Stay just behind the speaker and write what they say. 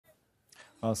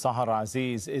Well, Sahar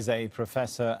Aziz is a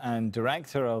professor and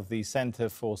director of the Center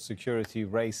for Security,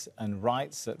 Race and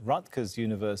Rights at Rutgers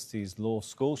University's Law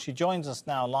School. She joins us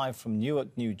now live from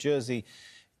Newark, New Jersey,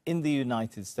 in the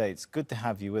United States. Good to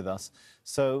have you with us.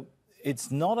 So it's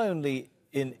not only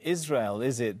in Israel,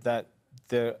 is it, that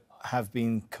there have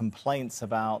been complaints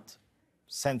about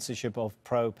censorship of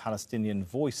pro-Palestinian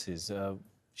voices?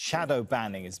 Shadow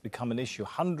banning has become an issue.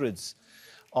 Hundreds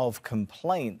of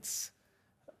complaints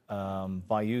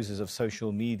by users of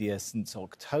social media since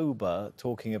October,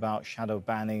 talking about shadow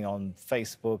banning on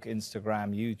Facebook,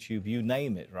 Instagram, YouTube, you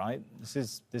name it, right?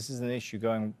 This is an issue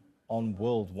going on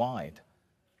worldwide.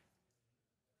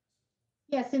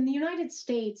 Yes, in the United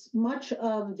States, much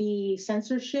of the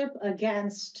censorship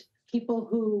against people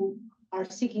who are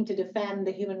seeking to defend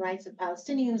the human rights of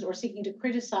Palestinians or seeking to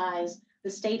criticize the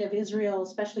state of Israel,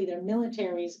 especially their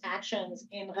military's actions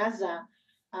in Gaza,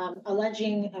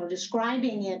 alleging or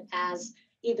describing it as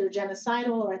either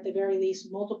genocidal or at the very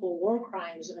least multiple war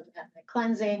crimes of ethnic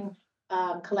cleansing,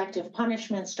 collective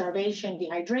punishment, starvation,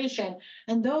 dehydration.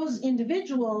 And those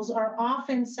individuals are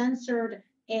often censored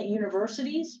at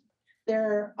universities.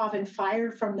 They're often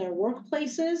fired from their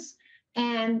workplaces,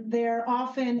 and they're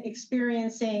often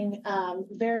experiencing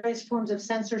various forms of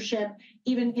censorship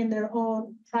even in their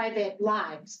own private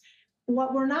lives.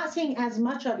 What we're not seeing as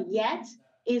much of yet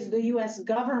is the U.S.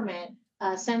 government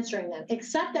censoring them,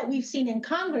 except that we've seen in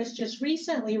Congress just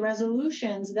recently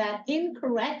resolutions that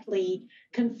incorrectly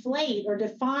conflate or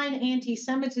define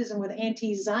anti-Semitism with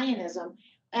anti-Zionism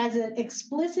as an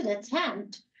explicit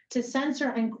attempt to censor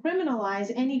and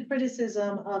criminalize any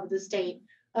criticism of the state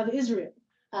of Israel.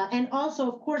 And also,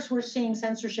 of course, we're seeing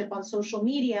censorship on social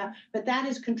media, but that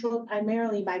is controlled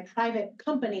primarily by private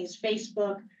companies,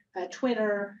 Facebook,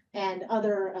 Twitter, and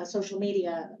other social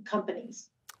media companies.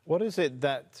 What is it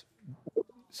that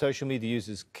social media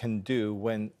users can do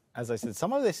when, as I said,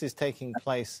 some of this is taking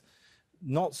place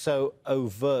not so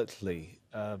overtly?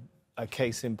 A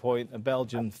case in point, a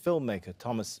Belgian filmmaker,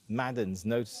 Thomas Maddens,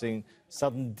 noticing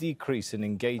sudden decrease in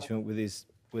engagement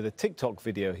with a TikTok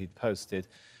video he'd posted.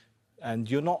 And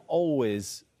you're not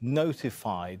always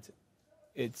notified.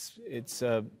 It's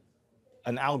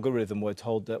an algorithm, we're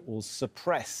told, that will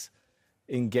suppress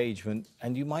engagement,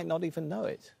 and you might not even know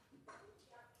it.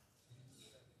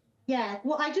 Yeah,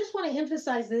 well, I just want to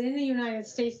emphasize that in the United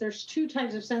States, there's two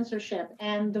types of censorship,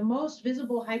 and the most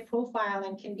visible, high profile,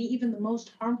 and can be even the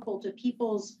most harmful to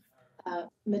people's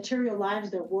material lives,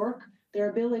 their work,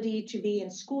 their ability to be in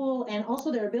school, and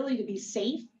also their ability to be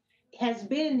safe, has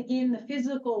been in the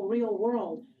physical real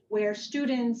world, where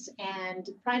students and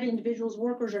private individuals,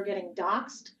 workers are getting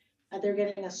doxxed, they're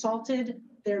getting assaulted,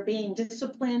 they're being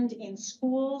disciplined in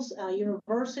schools,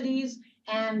 universities,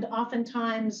 and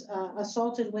oftentimes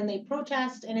assaulted when they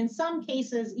protest. And in some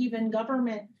cases, even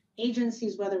government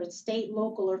agencies, whether it's state,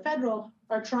 local, or federal,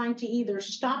 are trying to either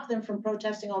stop them from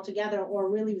protesting altogether or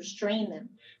really restrain them.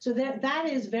 So that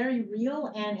is very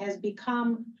real and has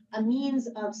become a means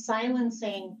of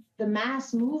silencing the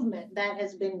mass movement that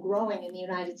has been growing in the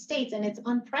United States. And it's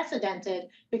unprecedented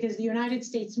because the United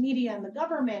States media and the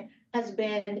government has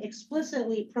been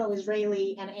explicitly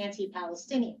pro-Israeli and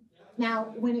anti-Palestinian.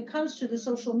 Now, when it comes to the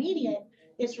social media,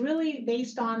 it's really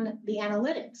based on the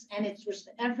analytics, and it's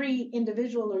every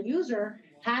individual or user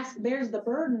bears the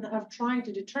burden of trying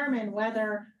to determine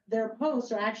whether their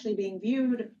posts are actually being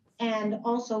viewed and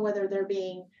also whether they're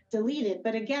being deleted.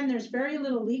 But again, there's very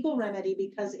little legal remedy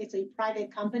because it's a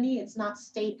private company, it's not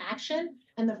state action,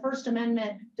 and the First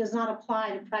Amendment does not apply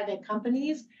to private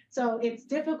companies. So it's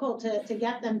difficult to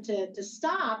get them to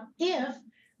stop if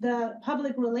the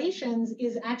public relations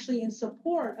is actually in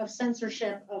support of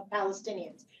censorship of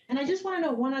Palestinians. And I just want to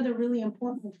note one other really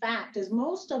important fact is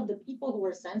most of the people who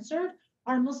are censored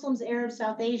are Muslims, Arabs,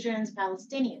 South Asians,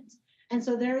 Palestinians. And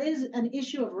so there is an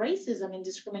issue of racism and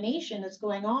discrimination that's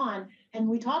going on. And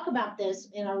we talk about this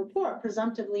in our report,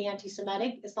 Presumptively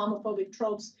Anti-Semitic, Islamophobic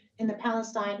Tropes in the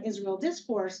Palestine-Israel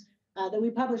Discourse that we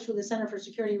published with the Center for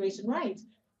Security, Race and Rights.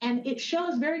 And it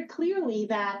shows very clearly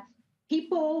that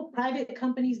people, private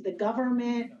companies, the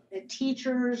government, the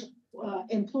teachers,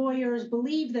 employers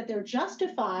believe that they're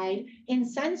justified in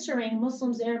censoring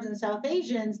Muslims, Arabs, and South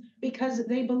Asians because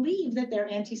they believe that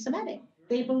they're anti-Semitic.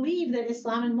 They believe that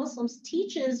Islam and Muslims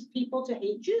teaches people to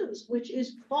hate Jews, which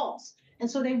is false. And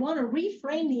so they want to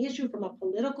reframe the issue from a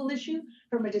political issue,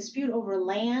 from a dispute over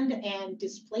land and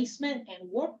displacement and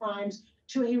war crimes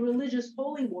to a religious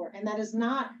holy war. And that is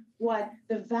not what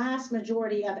the vast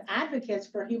majority of advocates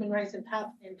for human rights in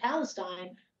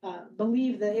Palestine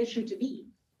believe the issue to be.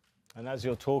 And as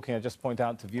you're talking, I just point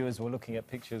out to viewers, we're looking at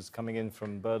pictures coming in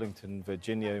from Burlington,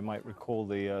 Virginia. You might recall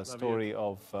the story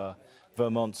of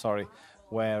Vermont, sorry,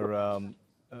 where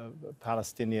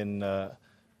Palestinian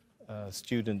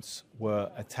students were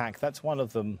attacked. That's one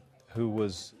of them who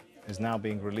is now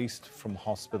being released from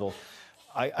hospital.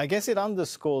 I guess it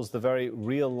underscores the very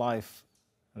real-life,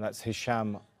 and that's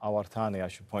Hisham Awartani, I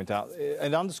should point out.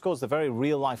 It underscores the very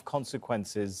real-life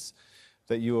consequences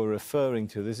that you are referring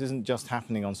to. This isn't just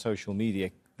happening on social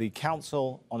media. The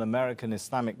Council on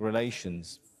American-Islamic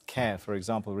Relations, CARE, for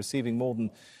example, receiving more than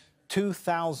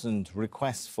 2,000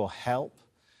 requests for help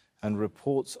and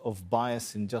reports of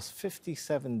bias in just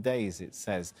 57 days, it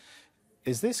says.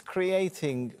 Is this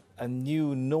creating a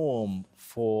new norm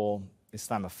for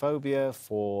Islamophobia,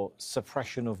 for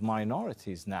suppression of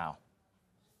minorities now?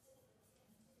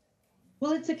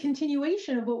 Well, it's a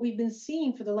continuation of what we've been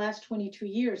seeing for the last 22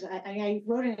 years. I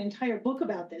wrote an entire book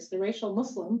about this, The Racial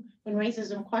Muslim, When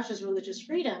Racism Crushes Religious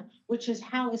Freedom, which is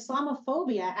how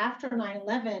Islamophobia after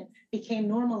 9/11 became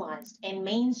normalized and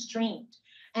mainstreamed.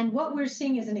 And what we're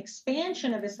seeing is an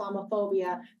expansion of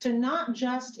Islamophobia to not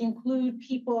just include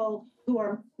people who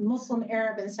are Muslim,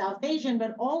 Arab, and South Asian,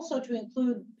 but also to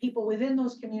include people within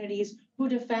those communities who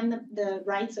defend the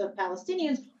rights of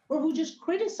Palestinians or who just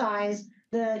criticize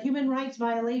the human rights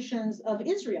violations of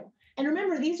Israel. And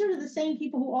remember, these are the same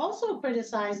people who also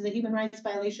criticize the human rights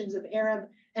violations of Arab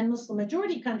and Muslim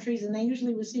majority countries, and they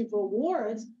usually receive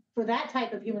rewards for that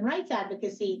type of human rights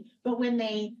advocacy. But when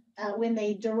they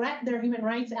direct their human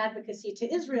rights advocacy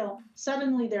to Israel,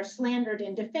 suddenly they're slandered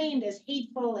and defamed as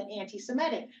hateful and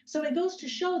anti-Semitic. So it goes to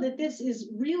show that this is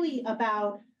really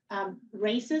about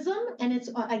racism, and it's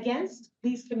against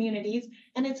these communities,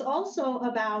 and it's also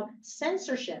about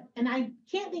censorship. And I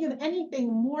can't think of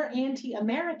anything more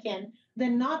anti-American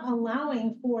than not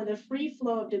allowing for the free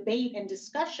flow of debate and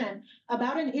discussion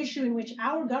about an issue in which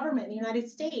our government, the United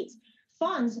States,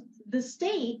 funds the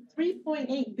state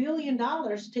 $3.8 billion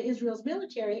to Israel's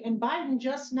military, and Biden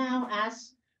just now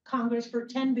asked Congress for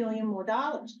 $10 billion more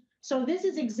dollars. So this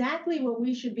is exactly what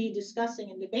we should be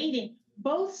discussing and debating,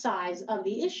 both sides of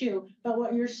the issue. But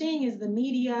what you're seeing is the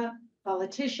media,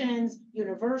 politicians,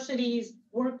 universities,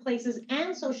 workplaces,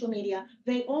 and social media,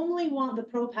 they only want the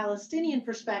pro-Palestinian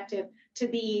perspective to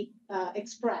be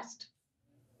expressed.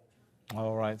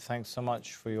 All right, thanks so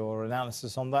much for your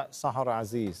analysis on that, Sahar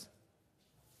Aziz.